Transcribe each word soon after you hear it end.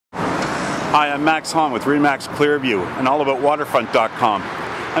Hi, I'm Max Hahn with Remax Clearview and allaboutwaterfront.com.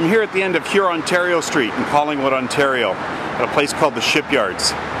 I'm here at the end of Hurontario Street in Collingwood, Ontario, at a place called the Shipyards.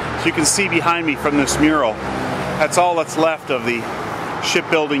 So you can see behind me from this mural, that's all that's left of the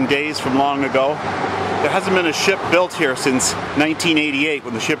shipbuilding days from long ago. There hasn't been a ship built here since 1988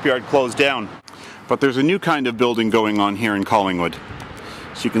 when the shipyard closed down. But there's a new kind of building going on here in Collingwood.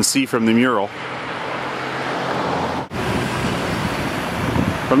 So you can see from the mural.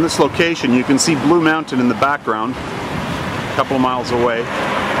 From this location you can see Blue Mountain in the background, a couple of miles away.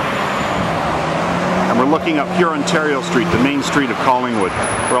 And we're looking up Hurontario Street, the main street of Collingwood,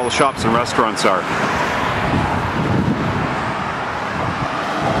 where all the shops and restaurants are.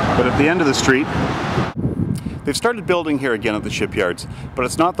 But at the end of the street, they've started building here again at the shipyards, but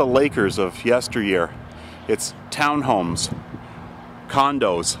it's not the Lakers of yesteryear. It's townhomes,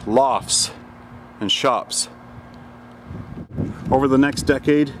 condos, lofts, and shops. Over the next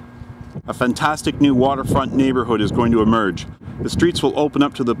decade, a fantastic new waterfront neighborhood is going to emerge. The streets will open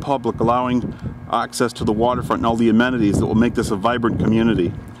up to the public, allowing access to the waterfront and all the amenities that will make this a vibrant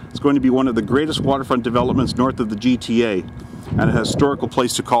community. It's going to be one of the greatest waterfront developments north of the GTA, and a historical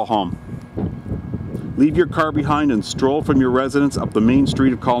place to call home. Leave your car behind and stroll from your residence up the main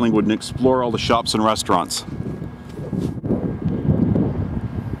street of Collingwood and explore all the shops and restaurants.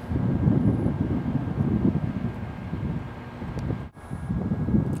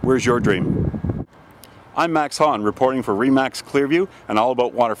 Where's your dream? I'm Max Hahn, reporting for Remax Clearview and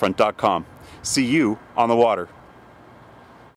allaboutwaterfront.com. See you on the water.